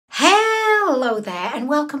Hello there and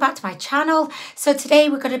welcome back to my channel. So today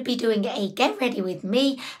we're going to be doing a get ready with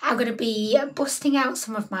me. I'm going to be busting out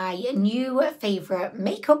some of my new favourite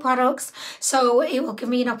makeup products, so it will give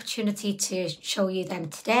me an opportunity to show you them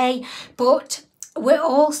today. But we're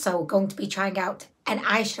also going to be trying out an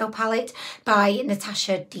eyeshadow palette by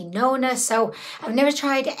Natasha Denona. So I've never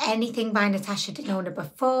tried anything by Natasha Denona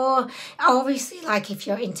before. Obviously, like if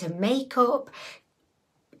you're into makeup,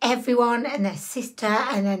 everyone and their sister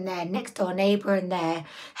and then their next door neighbour and their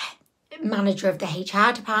manager of the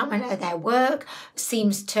HR department at their work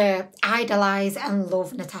seems to idolise and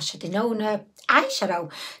love Natasha Denona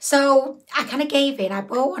eyeshadow. So I kind of gave in. I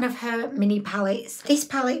bought one of her mini palettes. This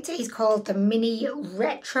palette is called the Mini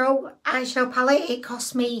Retro eyeshadow palette. It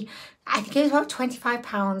cost me, I think it was about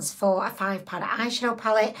 £25 for a £5 eyeshadow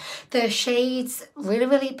palette. The shades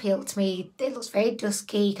really appealed to me. It looks very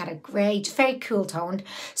dusky, kind of grey, just very cool toned.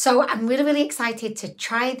 So I'm really excited to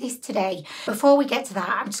try this today. Before we get to that,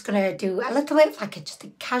 I'm just going to do a little bit of like just a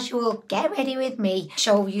casual get ready with me,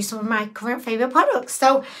 show you some of my current favourite products.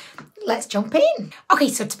 So let's jump in. Okay,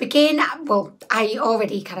 so to begin, well, I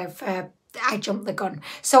already kind of I jumped the gun.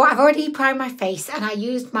 So I've already primed my face and I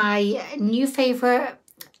used my new favourite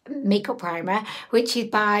makeup primer, which is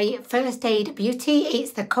by First Aid Beauty.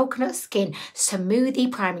 It's the Coconut Skin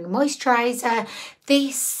Smoothie Priming Moisturiser.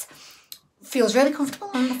 This feels really comfortable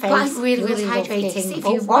on the face, but really hydrating. If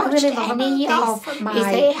you've watched any of my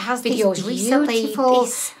videos recently,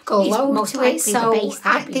 this glow to it, so this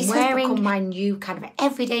has become my new kind of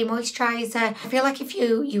everyday moisturiser. I feel like if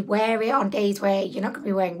you wear it on days where you're not going to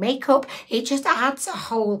be wearing makeup, it just adds a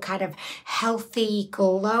whole kind of healthy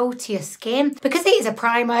glow to your skin. Because it is a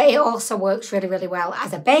primer, it also works really well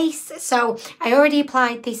as a base. So I already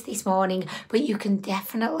applied this morning, but you can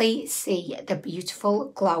definitely see the beautiful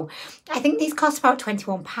glow. I think these cost about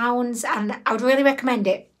 £21 and I would really recommend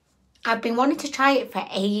it. I've been wanting to try it for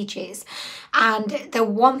ages, and the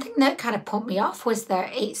one thing that kind of put me off was that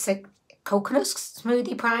it's a coconut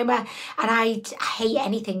smoothie primer, and I hate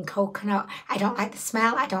anything coconut. I don't like the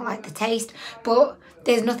smell, I don't like the taste, but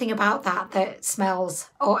there's nothing about that smells,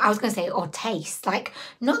 or I was going to say, or tastes. Like,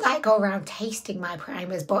 not that I go around tasting my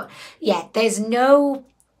primers, but yeah, there's no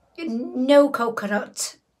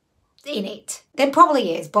coconut in it. There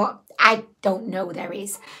probably is, but I don't know there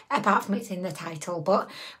is, apart from it's in the title. But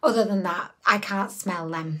other than that, I can't smell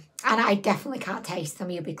them. And I definitely can't taste them,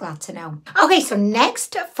 you'll be glad to know. Okay, so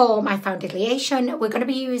next for my foundation, we're going to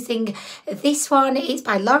be using this one. It's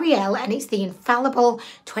by L'Oreal and it's the Infallible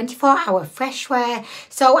 24-Hour Freshwear.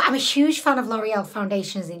 So I'm a huge fan of L'Oreal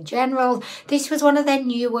foundations in general. This was one of their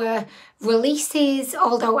newer releases,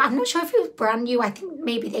 although I'm not sure if it was brand new. I think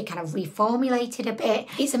maybe they kind of reformulated a bit.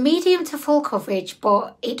 It's a medium to full coverage,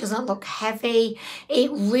 but it doesn't look heavy.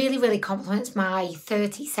 It really complements my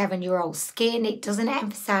 37-year-old skin. It doesn't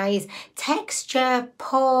emphasize texture,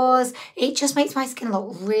 pores. It just makes my skin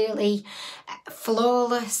look really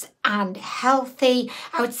flawless and healthy.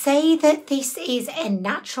 I would say that this is a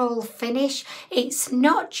natural finish. It's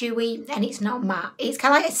not dewy and it's not matte. It's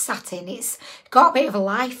kind of like a satin. It's got a bit of a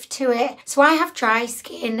life to it. So I have dry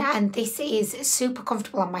skin and this is super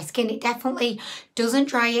comfortable on my skin. It definitely doesn't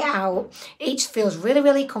dry it out. It feels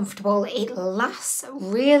really comfortable. It lasts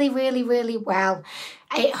really well.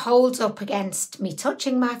 It holds up against me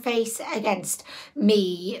touching my face, against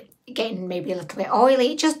me getting maybe a little bit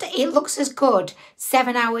oily. It looks as good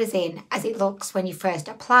 7 hours in as it looks when you first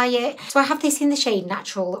apply it. So I have this in the shade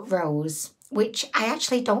Natural Rose, which I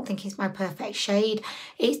actually don't think is my perfect shade.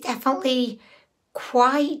 It's definitely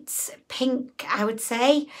quite pink, I would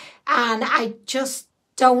say, and I just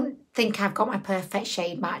don't think I've got my perfect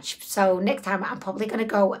shade match. So next time I'm probably going to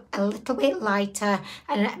go a little bit lighter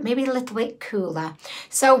and maybe a little bit cooler.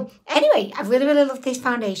 So anyway, I really love this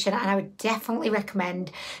foundation and I would definitely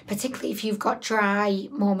recommend, particularly if you've got dry,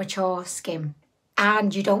 more mature skin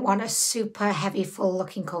and you don't want a super heavy full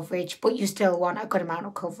looking coverage, but you still want a good amount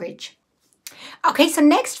of coverage. Okay, so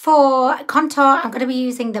next for contour, I'm going to be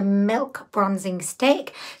using the Milk Bronzing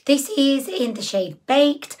Stick. This is in the shade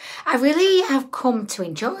Baked. I really have come to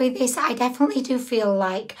enjoy this. I definitely do feel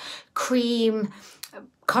like cream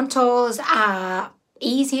contours are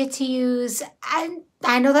easier to use, and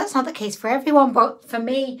I know that's not the case for everyone, but for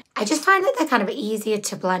me, I just find that they're kind of easier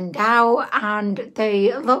to blend out and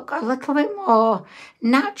they look a little bit more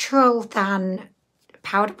natural than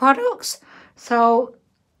powder products. So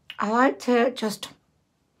I like to just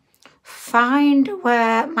find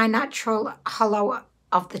where my natural hollow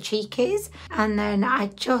of the cheek is, and then I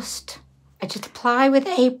just apply with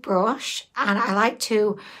a brush, and I like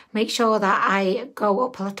to make sure that I go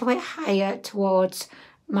up a little bit higher towards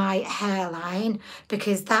my hairline,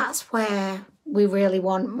 because that's where we really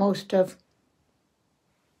want most of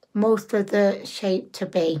the shape to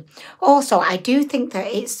be. Also, I do think that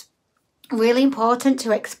it's really important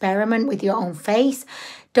to experiment with your own face.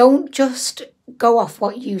 Don't just go off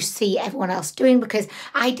what you see everyone else doing, because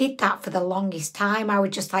I did that for the longest time. I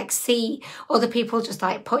would just like see other people just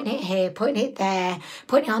like putting it here, putting it there,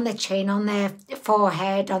 putting it on their chin, on their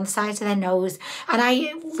forehead, on the sides of their nose. And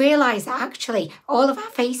I realised that actually all of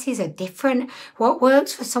our faces are different. What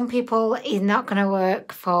works for some people is not going to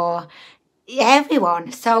work for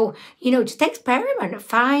everyone. So, you know, just experiment,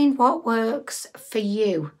 find what works for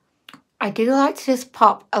you. I do like to just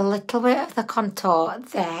pop a little bit of the contour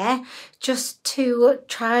there, just to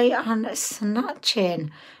try and snatch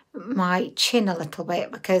in my chin a little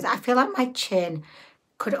bit, because I feel like my chin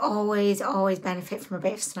could always benefit from a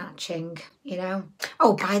bit of snatching, you know.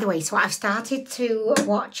 Oh, by the way, so I've started to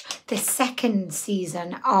watch the second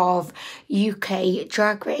season of UK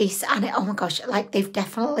Drag Race, and oh my gosh, like they've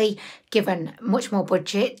definitely given much more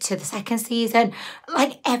budget to the second season.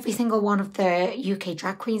 Like every single one of the UK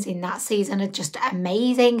drag queens in that season are just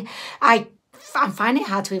amazing. I'm finding it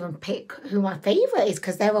hard to even pick who my favourite is,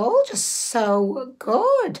 because they're all just so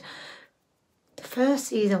good. The first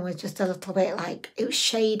season was just a little bit like, it was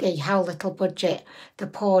shady how little budget the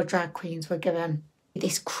poor drag queens were given.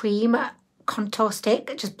 This cream contour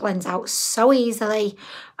stick just blends out so easily,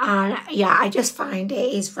 and yeah, I just find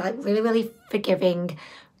it is like really forgiving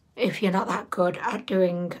if you're not that good at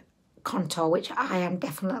doing contour, which I am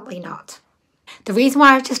definitely not. The reason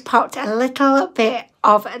why I've just popped a little bit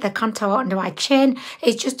of the contour under my chin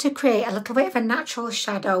is just to create a little bit of a natural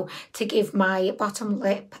shadow to give my bottom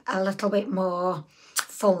lip a little bit more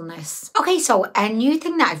fullness. Okay, so a new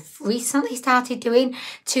thing that I've recently started doing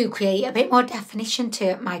to create a bit more definition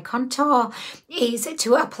to my contour is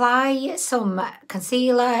to apply some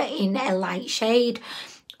concealer in a light shade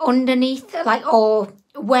underneath, like, or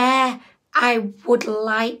where I would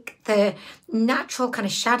like the natural kind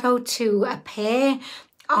of shadow to appear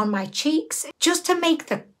on my cheeks, just to make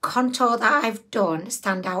the contour that I've done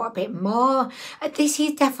stand out a bit more. This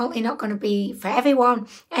is definitely not going to be for everyone,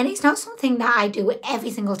 and it's not something that I do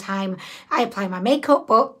every single time I apply my makeup,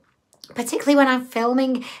 but particularly when I'm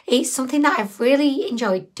filming, it's something that I've really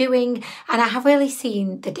enjoyed doing, and I have really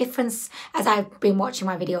seen the difference as I've been watching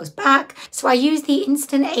my videos back. So I use the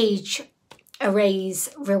Instant Age Erase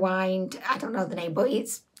Rewind, I don't know the name, but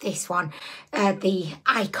it's this one, the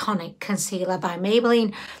Iconic Concealer by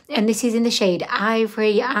Maybelline, and this is in the shade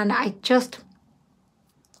Ivory, and I just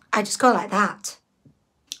go like that.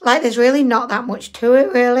 Like there's really not that much to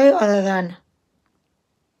it really, other than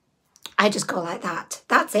I just go like that.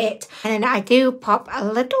 That's it. And then I do pop a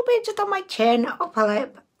little bit just on my chin, upper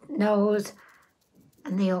lip, nose,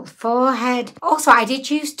 and the old forehead. Also, I did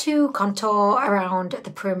used to contour around the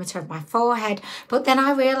perimeter of my forehead, but then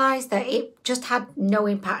I realised that it just had no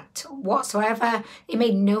impact whatsoever. It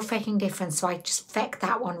made no freaking difference, so I just fecked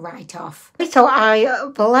that one right off. So I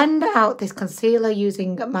blend out this concealer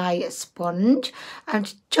using my sponge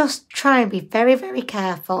and just try and be very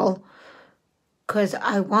careful, because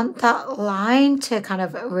I want that line to kind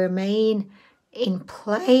of remain in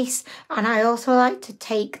place. And I also like to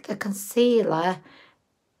take the concealer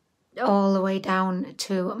all the way down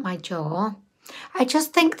to my jaw. I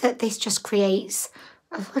just think that this just creates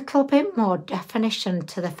a little bit more definition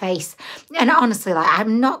to the face. And honestly, like,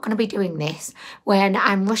 I'm not going to be doing this when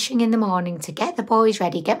I'm rushing in the morning to get the boys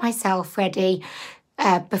ready, get myself ready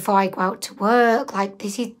before I go out to work. Like,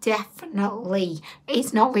 this is definitely,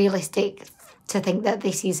 it's not realistic to think that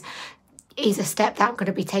this is a step that I'm going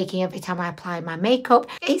to be taking every time I apply my makeup.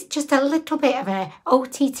 It's just a little bit of a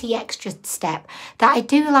OTT extra step that I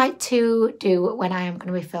do like to do when I am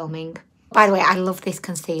going to be filming. By the way, I love this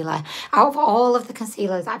concealer. Out of all of the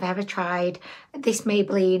concealers I've ever tried, this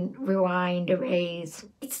Maybelline Rewind Erase,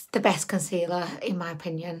 it's the best concealer in my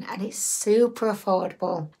opinion, and it's super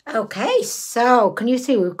affordable. Okay, so can you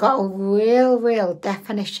see we've got a real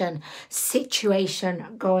definition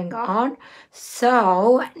situation going on.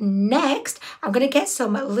 So next, I'm going to get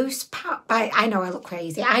some loose powder. I know I look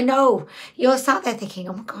crazy. I know you're sat there thinking,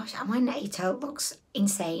 oh my gosh, I'm wearing Nato, it looks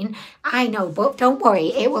insane. I know, but don't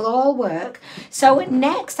worry, it will all work. So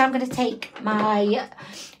next, I'm going to take my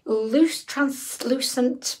loose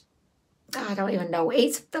translucent, I don't even know,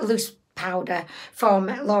 it's the loose powder from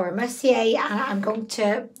Laura Mercier, and I'm going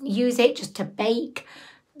to use it just to bake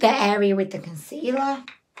the area with the concealer.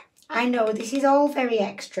 I know this is all very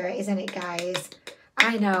extra, isn't it, guys?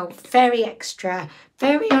 I know, very extra,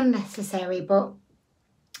 very unnecessary, but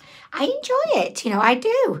I enjoy it, you know, I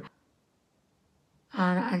do.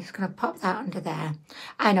 And I'm just going to pop that under there.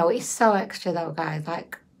 I know, it's so extra though, guys.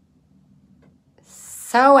 Like,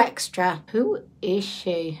 so extra. Who is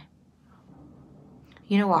she?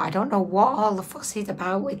 You know what? I don't know what all the fuss is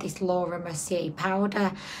about with this Laura Mercier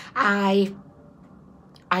powder. I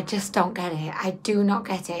just don't get it. I do not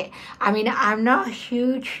get it. I mean, I'm not a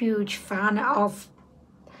huge fan of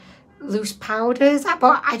loose powders,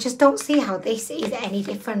 but I just don't see how this is any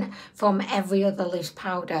different from every other loose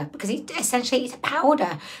powder, because essentially it's a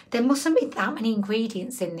powder. There mustn't be that many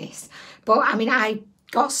ingredients in this. But I mean, I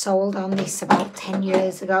got sold on this about 10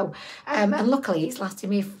 years ago, and luckily it's lasted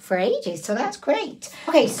me for ages, so that's great.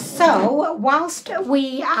 Okay, so whilst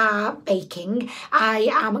we are baking, I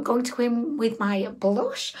am going to go in with my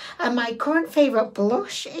blush, and my current favourite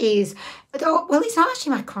blush is, well, it's not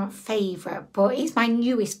actually my current favourite, but it's my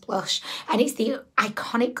newest blush, and it's the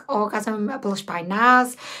iconic Orgasm blush by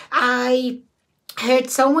Nars. I heard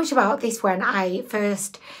so much about this when I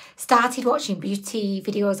first started watching beauty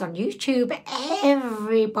videos on YouTube.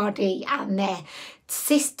 Everybody and their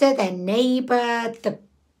sister, their neighbour, the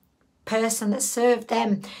person that served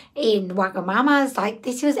them in Wagamama's, like,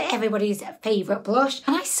 this was everybody's favourite blush,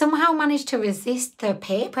 and I somehow managed to resist the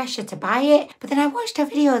peer pressure to buy it. But then I watched a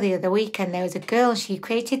video the other week, and there was a girl, she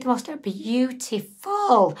created the most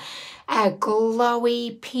beautiful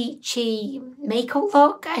glowy peachy makeup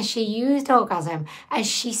look, and she used Orgasm, and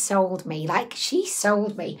she sold me. Like, she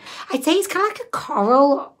sold me. I'd say it's kind of like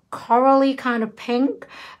a corally kind of pink,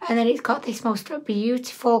 and then it's got this most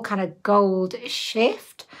beautiful kind of gold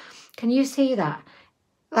shift. Can you see that?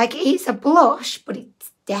 Like, it's a blush, but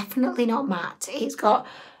it's definitely not matte. It's got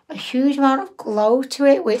a huge amount of glow to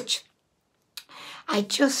it, which I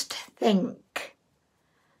just think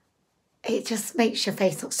it just makes your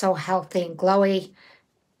face look so healthy and glowy.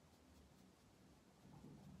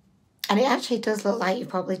 And it actually does look like you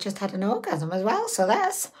probably just had an orgasm as well. So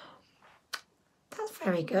that's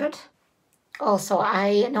very good. Also,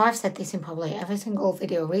 I know I've said this in probably every single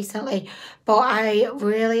video recently, but I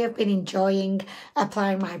really have been enjoying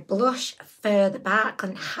applying my blush further back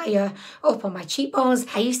and higher up on my cheekbones.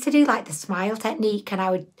 I used to do like the smile technique, and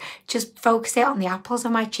I would just focus it on the apples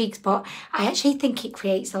of my cheeks, but I actually think it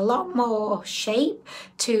creates a lot more shape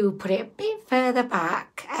to put it a bit further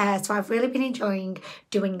back. So I've really been enjoying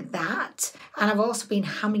doing that, and I've also been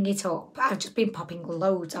hamming it up. I've just been popping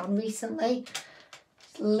loads on recently.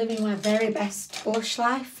 Living my very best blush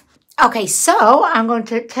life. Okay, so I'm going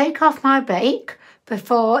to take off my bake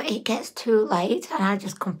before it gets too late and I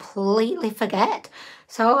just completely forget.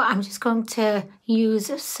 So I'm just going to use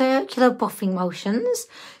circular buffing motions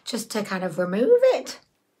just to kind of remove it.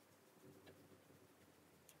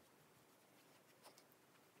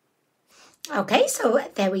 Okay, so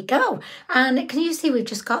there we go. And can you see we've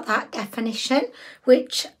just got that definition,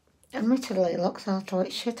 which admittedly it looks a little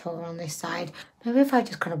bit shit over on this side. Maybe if I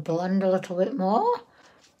just kind of blend a little bit more.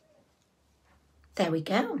 There we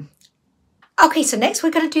go. Okay, so next we're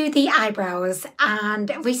going to do the eyebrows,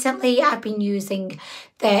 and recently I've been using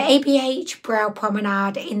the ABH Brow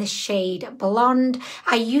Pomade in the shade Blonde.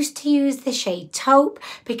 I used to use the shade Taupe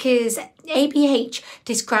because ABH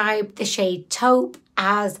described the shade Taupe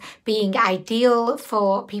as being ideal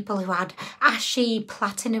for people who had ashy,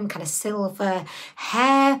 platinum, kind of silver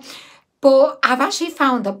hair. But I've actually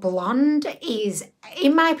found that Blonde is,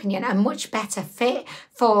 in my opinion, a much better fit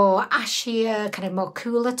for ashier, kind of more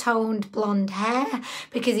cooler toned blonde hair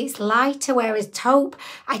because it's lighter, whereas Taupe,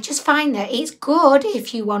 I just find that it's good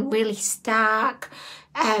if you want really stark,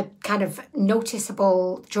 kind of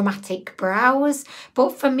noticeable dramatic brows.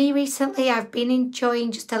 But for me recently, I've been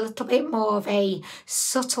enjoying just a little bit more of a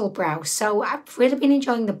subtle brow, so I've really been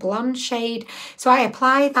enjoying the blonde shade. So I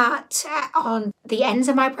apply that on the ends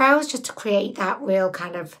of my brows just to create that real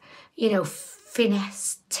kind of, you know,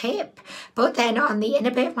 finesse tip. But then on the inner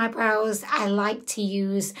bit of my brows, I like to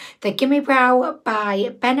use the Gimme Brow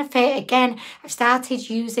by Benefit. Again, I've started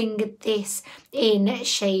using this in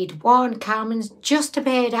shade 1. Carmen's just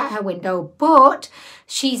appeared at her window, but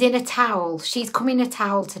she's in a towel. She's come in a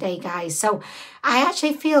towel today, guys. So I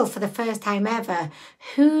actually feel for the first time ever,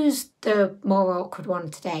 who's the more awkward one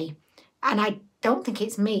today? And I don't think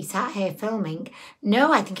it's me sat here filming.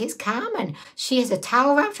 No, I think it's Carmen. She has a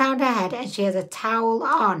towel wrapped around her head and she has a towel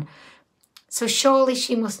on. So surely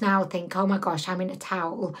she must now think, oh my gosh, I'm in a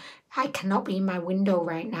towel. I cannot be in my window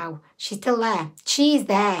right now. She's still there. She's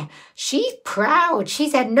there. She's proud. She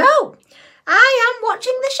said, no, I am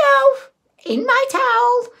watching the show in my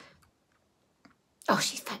towel. Oh,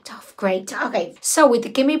 she's fecked off. Great. Okay, so with the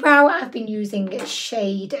Gimme Brow, I've been using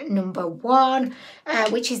shade number 1,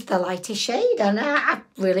 which is the lightest shade, and I've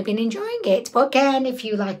really been enjoying it. But again, if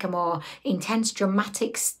you like a more intense,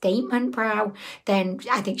 dramatic statement brow, then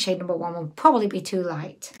I think shade number 1 will probably be too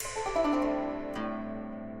light.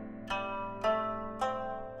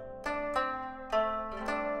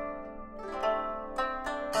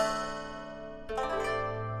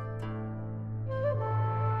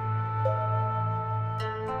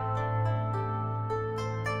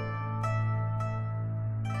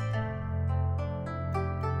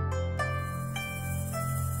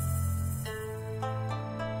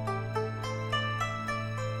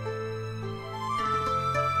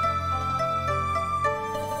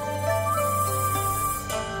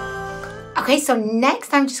 Okay, so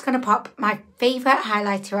next I'm just going to pop my favourite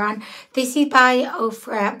highlighter on. This is by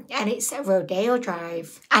Ofra and it's Rodeo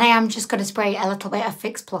Drive. And I am just going to spray a little bit of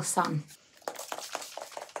Fix Plus on.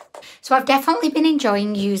 So I've definitely been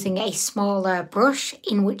enjoying using a smaller brush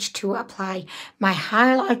in which to apply my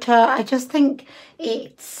highlighter. I just think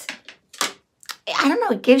it's, I don't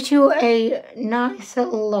know, it gives you a nicer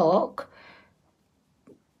look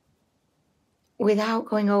without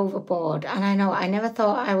going overboard. And I know I never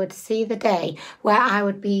thought I would see the day where I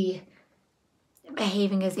would be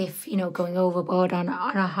behaving as if, you know, going overboard on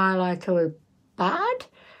a highlighter was bad.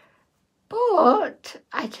 But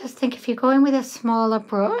I just think if you go in with a smaller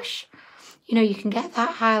brush, you know, you can get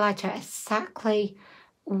that highlighter exactly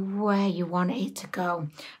where you want it to go,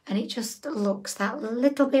 and it just looks that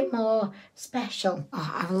little bit more special.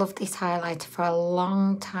 Oh, I've loved this highlighter for a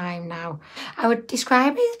long time now. I would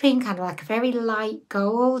describe it as being kind of like a very light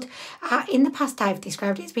gold. In the past I've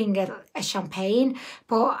described it as being a champagne,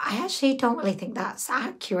 but I actually don't really think that's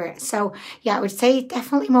accurate. So yeah, I would say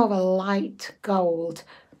definitely more of a light gold.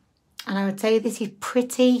 And I would say this is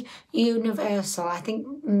pretty universal. I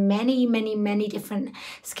think many different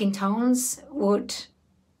skin tones would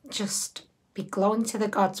just be glowing to the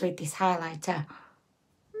gods with this highlighter.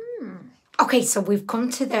 Okay, so we've come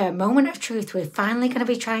to the moment of truth. We're finally going to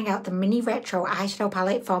be trying out the mini retro eyeshadow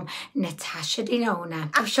palette from Natasha Denona.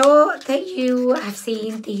 I'm sure that you have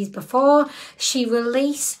seen these before. She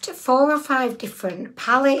released 4 or 5 different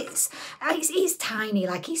palettes. It's tiny,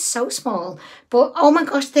 like it's so small. But oh my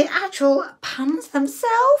gosh, the actual pans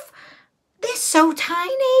themselves, they're so tiny.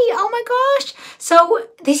 Oh my gosh. So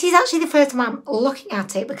this is actually the first time I'm looking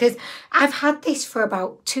at it, because I've had this for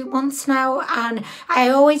about 2 months now and I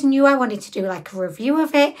always knew I wanted to do like a review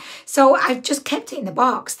of it. So I've just kept it in the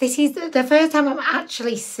box. This is the first time I'm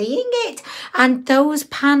actually seeing it, and those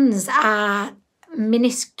pans are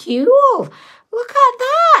minuscule. Look at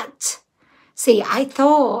that. See, I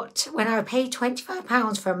thought when I paid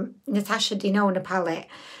 £25 for Natasha Denona palette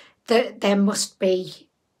that there must be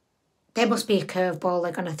a curveball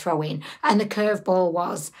they're going to throw in. And the curveball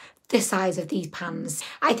was the size of these pans.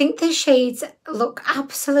 I think the shades look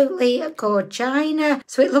absolutely gorgina.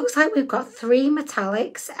 So it looks like we've got 3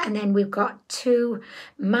 metallics and then we've got 2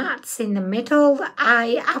 mattes in the middle.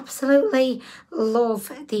 I absolutely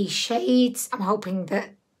love these shades. I'm hoping that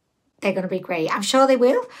they're going to be great. I'm sure they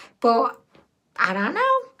will, but I don't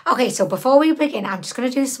know. Okay, so before we begin, I'm just going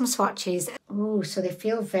to do some swatches. Oh, so they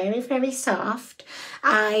feel very soft.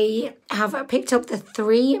 I have picked up the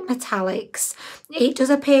 3 metallics. It does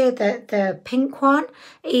appear that the pink one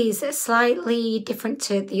is slightly different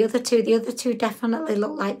to the other 2. The other 2 definitely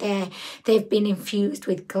look like they've been infused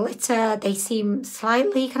with glitter. They seem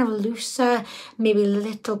slightly kind of looser, maybe a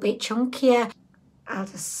little bit chunkier. I'll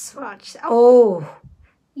just swatch. Oh,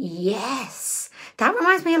 yes. That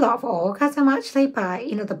reminds me a lot of Orgasm actually, by,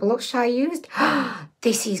 you know, the blush I used.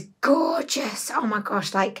 This is gorgeous. Oh my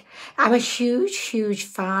gosh, like I'm a huge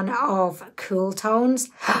fan of cool tones.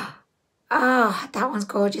 Ah, that one's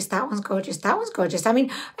gorgeous, that one's gorgeous, that one's gorgeous. I mean,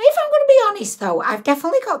 if I'm going to be honest though, I've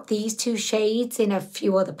definitely got these 2 shades in a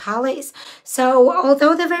few other palettes. So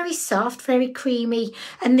although they're very soft, very creamy,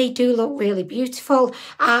 and they do look really beautiful,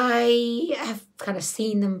 I have kind of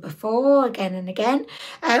seen them before again and again.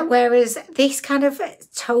 Whereas this kind of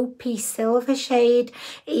taupey silver shade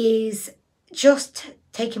is just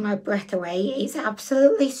taking my breath away. It's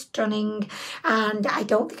absolutely stunning, and I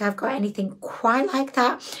don't think I've got anything quite like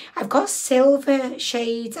that. I've got silver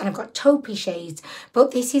shades and I've got taupey shades,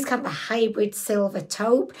 but this is kind of a hybrid silver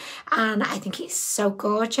taupe, and I think it's so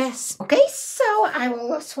gorgeous. Okay, so I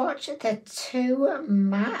will swatch the 2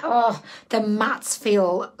 matte. Oh, the mattes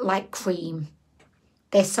feel like cream.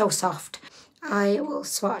 They're so soft. I will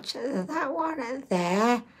swatch that one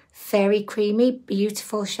there. Very creamy,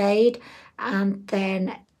 beautiful shade. And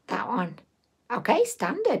then that one. Okay,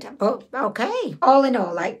 standard, but okay. All in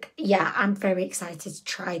all, like, yeah, I'm very excited to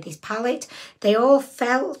try this palette. They all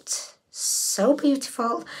felt so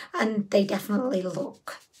beautiful and they definitely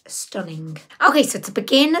look stunning. Okay, so to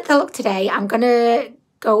begin the look today, I'm gonna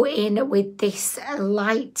go in with this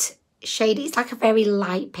light shade. It's like a very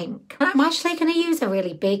light pink. I'm actually going to use a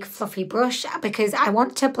really big fluffy brush because I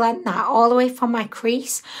want to blend that all the way from my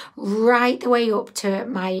crease right the way up to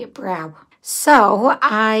my brow. So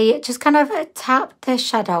I just kind of tapped the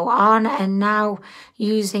shadow on, and now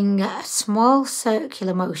using small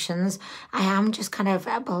circular motions, I am just kind of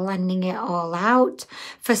blending it all out.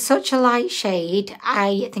 For such a light shade,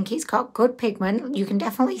 I think it's got good pigment. You can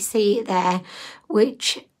definitely see it there,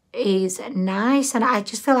 which is nice, and I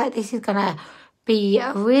just feel like this is gonna be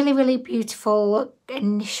a really, really beautiful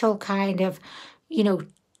initial kind of, you know,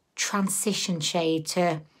 transition shade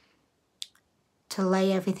to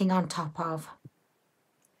lay everything on top of.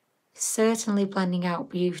 Certainly blending out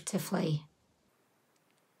beautifully.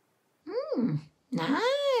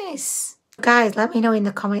 Nice. Guys, let me know in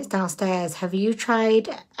the comments downstairs, have you tried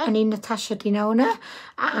any Natasha Denona,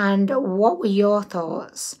 and what were your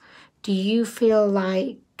thoughts? Do you feel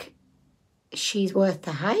like she's worth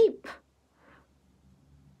the hype?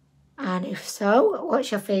 And if so,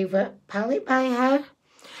 what's your favourite palette by her?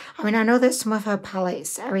 I mean, I know that some of her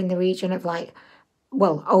palettes are in the region of like,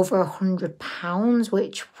 well, over £100,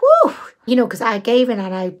 which, woo! You know, because I gave in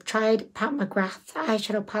and I tried Pat McGrath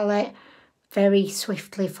eyeshadow palette, very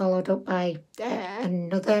swiftly followed up by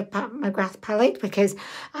another Pat McGrath palette, because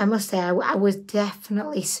I must say I was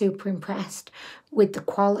definitely super impressed with the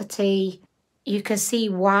quality. You can see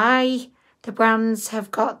why the brands have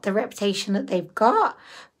got the reputation that they've got,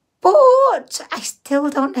 but I still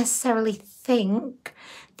don't necessarily think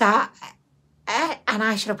that an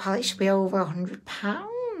eyeshadow palette should be over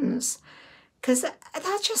 £100, because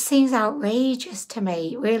that just seems outrageous to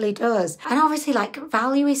me. It really does. And obviously, like,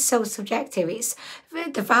 value is so subjective. It's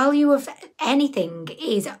the value of anything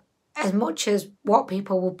is as much as what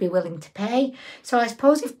people would be willing to pay. So I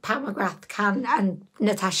suppose if Pat McGrath can, and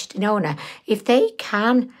Natasha Denona, if they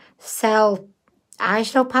can sell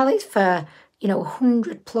eyeshadow palettes for, you know,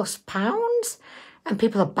 £100+ and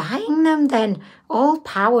people are buying them, then all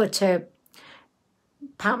power to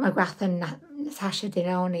Pat McGrath and Natasha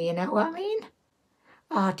Denona, you know what I mean?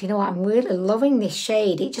 Oh, do you know what? I'm really loving this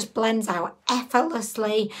shade. It just blends out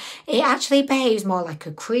effortlessly. It actually behaves more like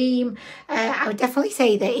a cream. I would definitely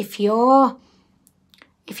say that if you're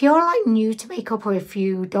like new to makeup, or if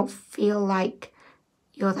you don't feel like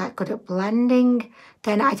you're that good at blending,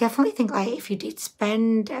 then I definitely think, like, if you did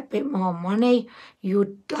spend a bit more money,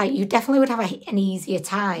 you definitely would have an easier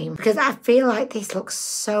time, because I feel like this looks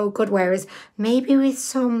so good. Whereas maybe with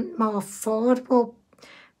some more affordable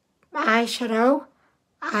eyeshadow,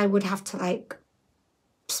 I would have to like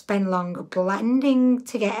spend longer blending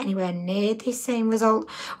to get anywhere near the same result.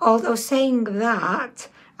 Although saying that,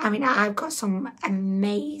 I mean, I've got some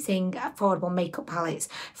amazing affordable makeup palettes.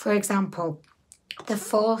 For example, the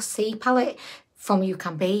 4C palette from You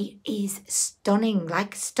Can Be is stunning,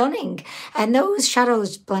 like stunning. And those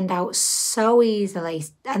shadows blend out so easily.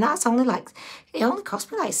 And that's only like, it only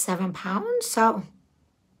cost me like £7. So,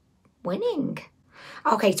 winning.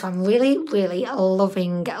 Okay, so I'm really, really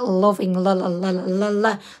loving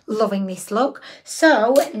this look.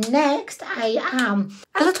 So next I am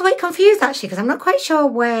a little bit confused actually, because I'm not quite sure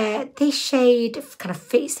where this shade kind of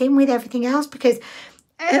fits in with everything else, because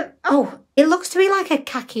it looks to be like a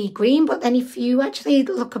khaki green, but then if you actually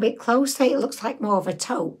look a bit closer, it looks like more of a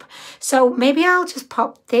taupe. So maybe I'll just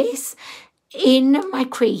pop this in my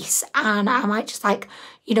crease, and I might just like,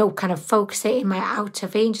 you know, kind of focus it in my outer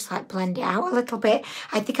V and just like blend it out a little bit.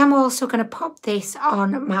 I think I'm also going to pop this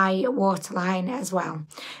on my waterline as well.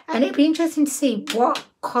 And it'd be interesting to see what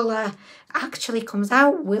colour actually comes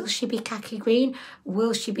out. Will she be khaki green?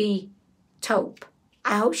 Will she be taupe?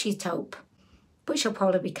 I hope she's taupe, but she'll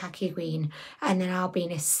probably be khaki green. And then I'll be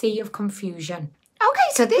in a sea of confusion. Okay,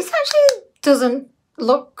 so this actually doesn't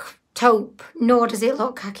look taupe, nor does it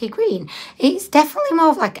look khaki green. It's definitely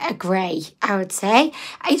more of like a grey, I would say.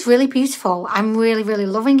 It's really beautiful. I'm really, really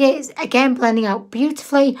loving it. It's, again, blending out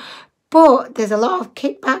beautifully, but there's a lot of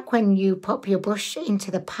kickback when you pop your brush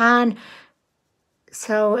into the pan.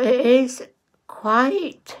 So it is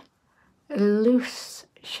quite a loose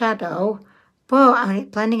shadow, but I mean,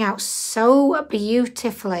 it's blending out so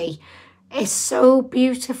beautifully. It's so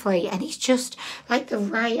beautifully, and it's just like the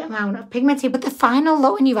right amount of pigmented. But the final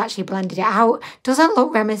look, when you've actually blended it out, doesn't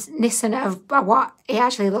look reminiscent of what it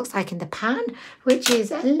actually looks like in the pan, which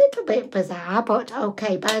is a little bit bizarre, but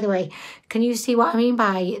okay. By the way, can you see what I mean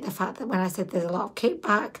by the fact that when I said there's a lot of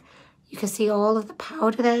kickback? You can see all of the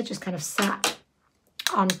powder there just kind of sat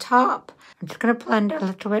on top. I'm just going to blend a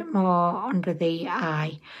little bit more under the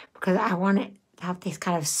eye because I want it to have this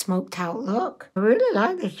kind of smoked out look. I really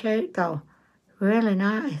like this shade though. Really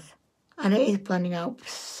nice. And it is blending out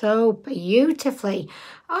so beautifully.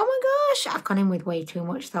 Oh my gosh, I've gone in with way too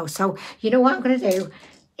much though. So you know what I'm going to do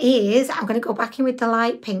is I'm going to go back in with the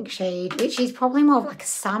light pink shade, which is probably more of like a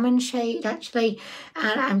salmon shade actually.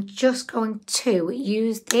 And I'm just going to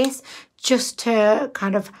use this just to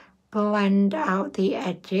kind of blend out the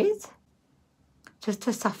edges, just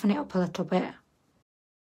to soften it up a little bit.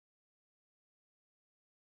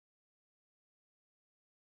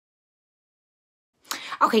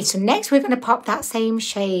 Okay, so next we're going to pop that same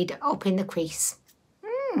shade up in the crease.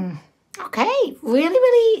 Okay,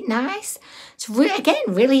 really nice. It's again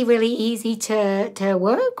really easy to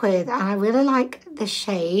work with, and I really like the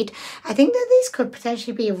shade. I think that this could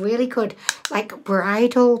potentially be a really good like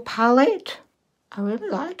bridal palette. I really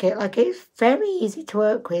like it. Like, it's very easy to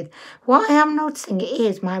work with. What I am noticing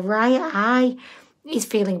is my right eye is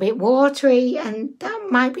feeling a bit watery, and that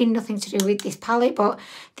might be nothing to do with this palette, but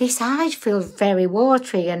this eye feels very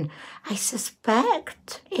watery, and I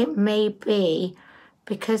suspect it may be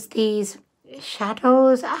because these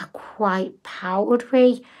shadows are quite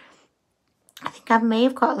powdery. I think I may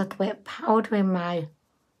have got a little bit of powder in my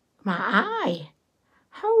eye.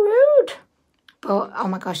 How rude. But oh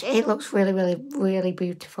my gosh, it looks really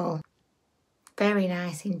beautiful. Very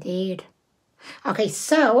nice indeed. Okay,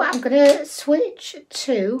 so I'm going to switch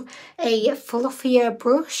to a fluffier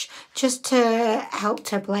brush just to help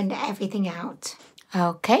to blend everything out.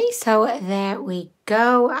 Okay, so there we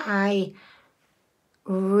go. I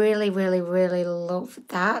really love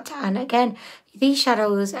that. And again, these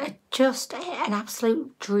shadows are just an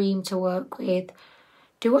absolute dream to work with.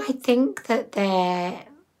 Do I think that they're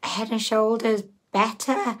Head and Shoulders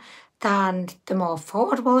better than the more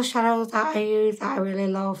affordable shadows that I use that I really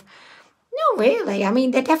love? No, really. I mean,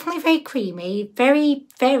 they're definitely very creamy, very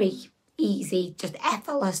easy, just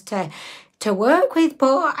effortless to work with,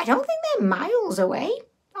 but I don't think they're miles away,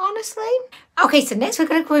 honestly. Okay, so next we're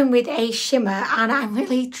going to go in with a shimmer, and I'm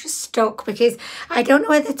really just stuck because I don't know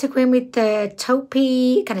whether to go in with the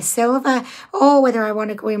taupey kind of silver or whether I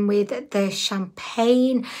want to go in with the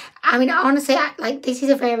champagne. I mean, honestly, this is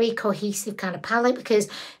a very cohesive kind of palette because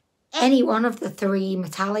any one of the three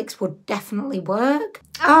metallics would definitely work.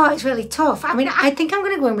 Oh, it's really tough. I mean, I think I'm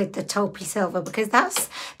going to go in with the taupey silver because that's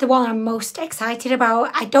the one I'm most excited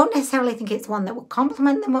about. I don't necessarily think it's the one that will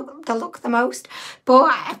complement the look the most,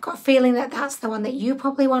 but I've got a feeling that that's the one that you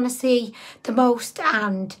probably want to see the most,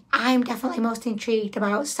 and I'm definitely most intrigued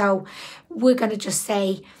about. So we're going to just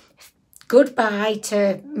say goodbye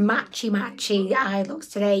to matchy eye looks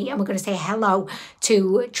today, and we're going to say hello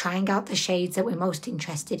to trying out the shades that we're most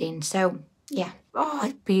interested in. So yeah. Oh,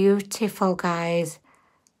 it's beautiful, guys.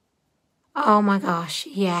 Oh my gosh,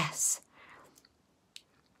 yes.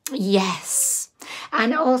 Yes.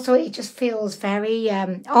 And also it just feels very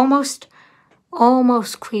almost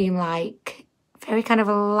cream-like, very kind of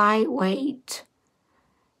a lightweight.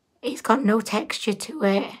 It's got no texture to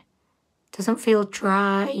it. Doesn't feel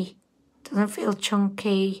dry. Doesn't feel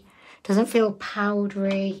chunky, doesn't feel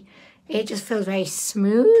powdery. It just feels very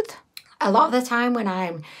smooth. A lot of the time when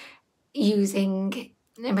I'm using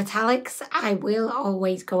metallics, I will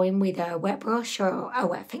always go in with a wet brush or a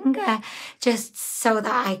wet finger just so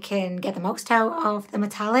that I can get the most out of the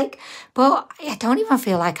metallic. But I don't even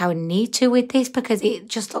feel like I would need to with this because it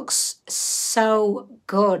just looks so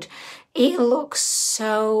good. It looks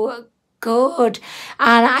so good,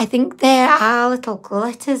 and I think there are little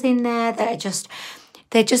glitters in there that are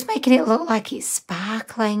they're just making it look like it's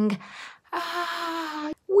sparkling.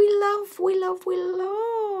 We love.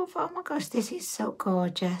 Oh my gosh, this is so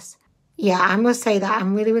gorgeous. Yeah, I must say that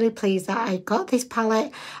I'm really pleased that I got this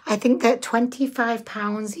palette. I think that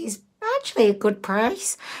 £25 is actually a good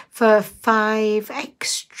price for 5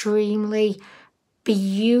 extremely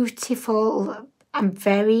beautiful and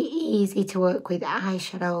very easy to work with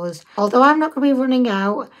eyeshadows. Although I'm not going to be running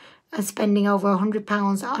out and spending over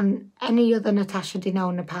 £100 on any other Natasha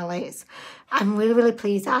Denona palettes, I'm really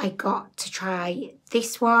pleased that I got to try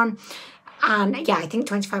this one. And yeah, I think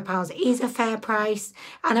 £25 is a fair price,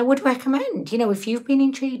 and I would recommend, you know, if you've been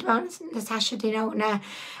intrigued about Natasha Denona,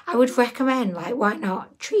 I would recommend, like, why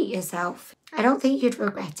not treat yourself? I don't think you'd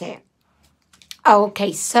regret it.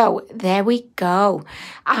 Okay, so there we go.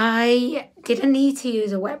 I didn't need to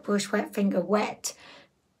use a wet brush, wet finger, wet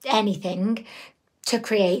anything to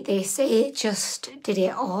create this. It just did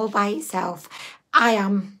it all by itself. I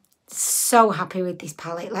am so happy with this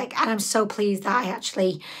palette, and I'm so pleased that I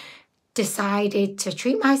actually decided to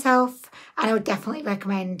treat myself, and I would definitely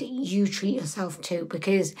recommend you treat yourself too,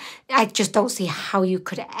 because I just don't see how you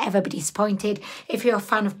could ever be disappointed. If you're a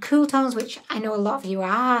fan of cool tones, which I know a lot of you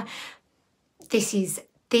are, this is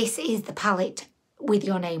the palette with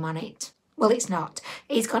your name on it. Well, it's not.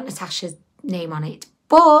 It's got Natasha's name on it,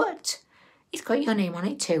 but it's got your name on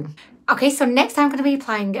it too. Okay, so next I'm going to be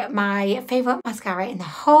applying my favourite mascara in the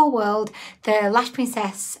whole world, the Lash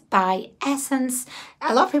Princess by Essence.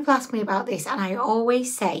 A lot of people ask me about this, and I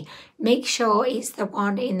always say make sure it's the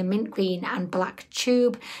one in the mint green and black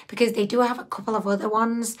tube, because they do have a couple of other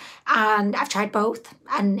ones, and I've tried both,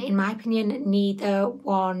 and in my opinion neither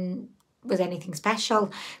one was anything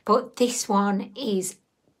special, but this one is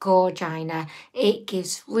gorgina. It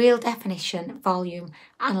gives real definition, volume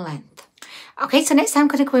and length. Okay, so next I'm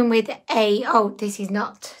going to go in with oh, this is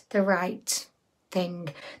not the right thing.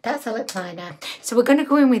 That's a lip liner. So we're going to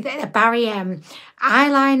go in with a Barry M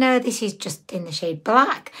eyeliner. This is just in the shade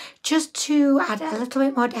black, just to add a little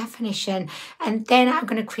bit more definition. And then I'm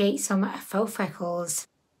going to create some faux freckles.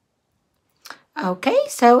 Okay,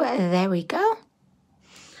 so there we go.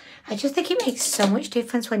 I just think it makes so much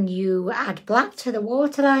difference when you add black to the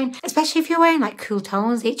waterline, especially if you're wearing like cool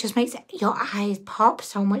tones. It just makes your eyes pop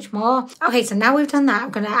so much more. Okay, so now we've done that,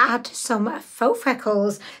 I'm going to add some faux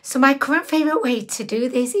freckles. So my current favourite way to do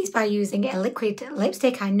this is by using a liquid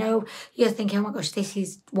lipstick. I know you're thinking, oh my gosh, this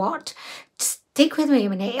is what? Stick with me a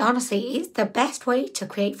minute. Honestly, it's the best way to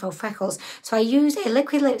create faux freckles. So I use a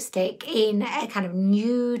liquid lipstick in a kind of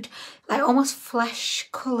nude, like almost flesh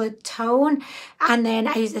coloured tone, and then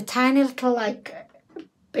I use a tiny little like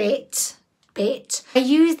bit. I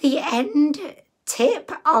use the end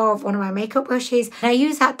tip of one of my makeup brushes, and I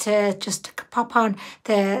use that to just pop on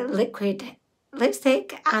the liquid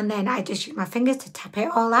lipstick, and then I just use my fingers to tap it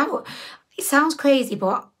all out. It sounds crazy,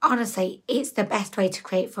 but honestly, it's the best way to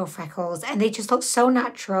create faux freckles, and they just look so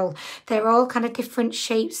natural. They're all kind of different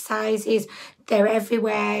shapes, sizes, they're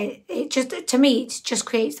everywhere. It just, to me, it just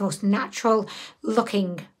creates the most natural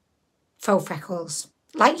looking faux freckles.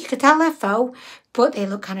 Like, you could tell they're faux, but they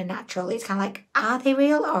look kind of natural. It's kind of like, are they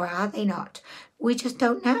real or are they not? We just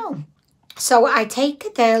don't know. So I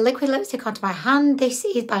take the liquid lipstick onto my hand. This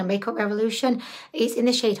is by Makeup Revolution. It's in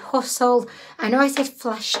the shade Hustle. I know I said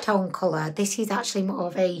flesh tone colour. This is actually more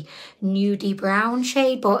of a nudie brown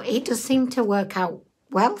shade, but it does seem to work out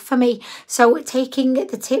well for me. So taking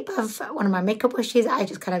the tip of one of my makeup brushes, I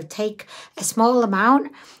just kind of take a small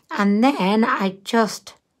amount, and then I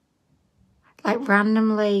just like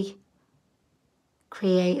randomly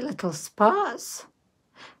create little spots.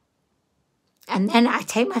 And then I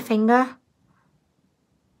take my finger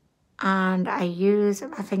and I use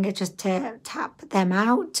my finger just to tap them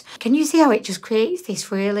out. Can you see how it just creates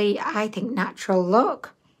this really, I think, natural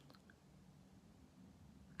look?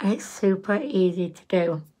 And it's super easy to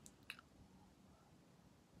do.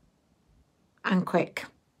 And quick.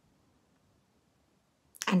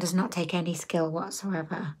 And does not take any skill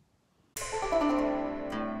whatsoever.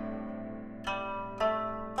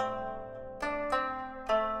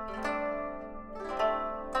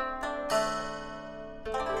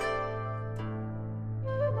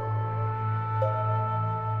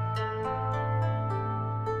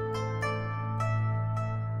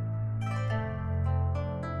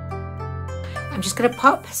 I'm just going to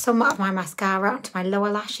pop some of my mascara onto my lower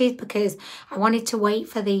lashes, because I wanted to wait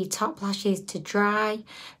for the top lashes to dry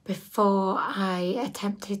before I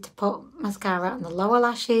attempted to put mascara on the lower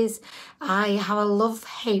lashes. I have a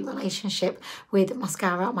love-hate relationship with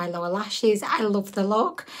mascara on my lower lashes. I love the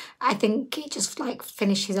look. I think it just like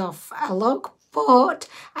finishes off a look, but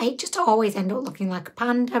I just always end up looking like a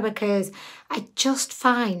panda, because I just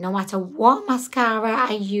find no matter what mascara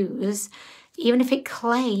I use, even if it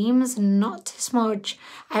claims not to smudge,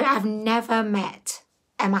 I've never met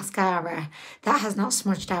a mascara that has not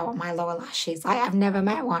smudged out on my lower lashes. Like, I've never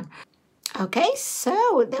met one. Okay,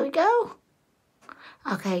 so there we go.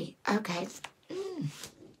 Okay. Okay,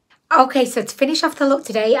 so to finish off the look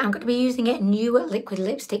today, I'm going to be using a new liquid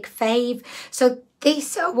lipstick fave. So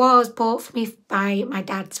this was bought for me by my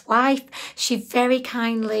dad's wife. She very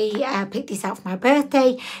kindly picked this out for my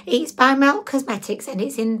birthday. It's by Melt Cosmetics, and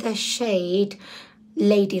it's in the shade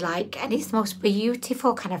Ladylike, and it's the most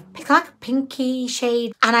beautiful kind of, it's like a pinky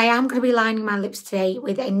shade. And I am going to be lining my lips today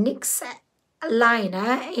with a NYX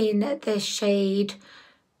liner in the shade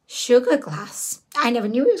Sugar Glass. I never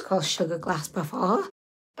knew it was called Sugar Glass before,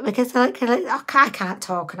 because I can't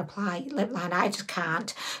talk and apply lip liner, I just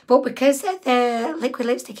can't. But because the liquid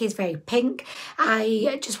lipstick is very pink,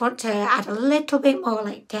 I just want to add a little bit more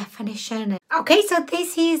like definition. Okay, so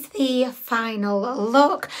this is the final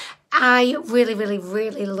look. I really, really,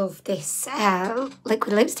 really love this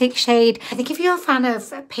liquid lipstick shade. I think if you're a fan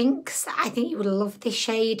of pinks, I think you would love this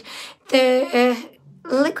shade. The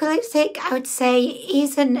liquid lipstick, I would say,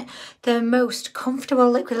 isn't the most comfortable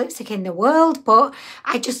liquid lipstick in the world, but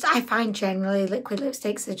I find generally liquid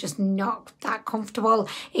lipsticks are just not that comfortable.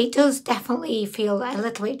 It does definitely feel a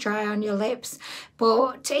little bit dry on your lips,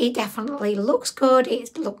 but it definitely looks good.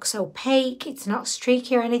 It looks opaque, it's not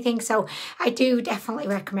streaky or anything, so I do definitely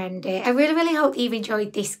recommend it. I really, really hope that you've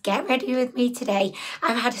enjoyed this Get Ready with me today.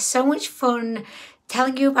 I've had so much fun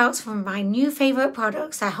telling you about some of my new favourite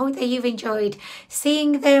products. I hope that you've enjoyed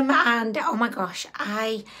seeing them, and oh my gosh,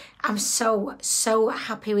 I am so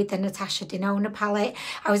happy with the Natasha Denona palette.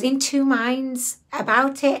 I was in two minds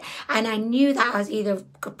about it, and I knew that I was either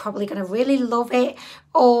probably going to really love it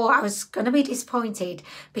or I was going to be disappointed,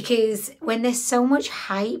 because when there's so much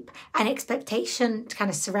hype and expectation kind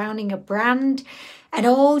of surrounding a brand, and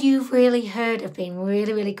all you've really heard have been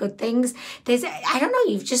really, really good things, I don't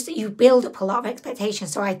know, you build up a lot of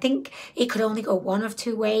expectations. So I think it could only go one of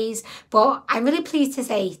two ways, but I'm really pleased to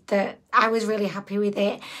say that I was really happy with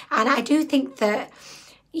it. And I do think that,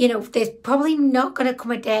 you know, there's probably not going to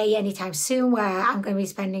come a day anytime soon where I'm going to be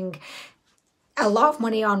spending a lot of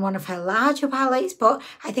money on one of her larger palettes, but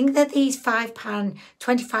I think that these £5,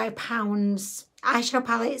 £25 eyeshadow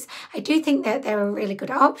palettes, I do think that they're a really good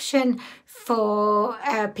option for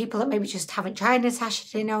people that maybe just haven't tried Natasha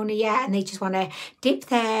Denona yet and they just want to dip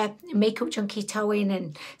their makeup junkie toe in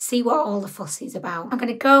and see what all the fuss is about. I'm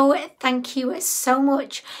going to go. Thank you so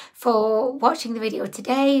much for watching the video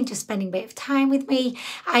today and just spending a bit of time with me.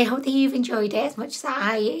 I hope that you've enjoyed it as much as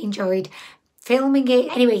I enjoyed filming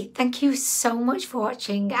it. Anyway, thank you so much for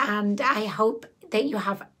watching, and I hope that you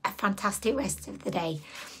have a fantastic rest of the day.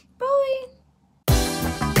 Bye.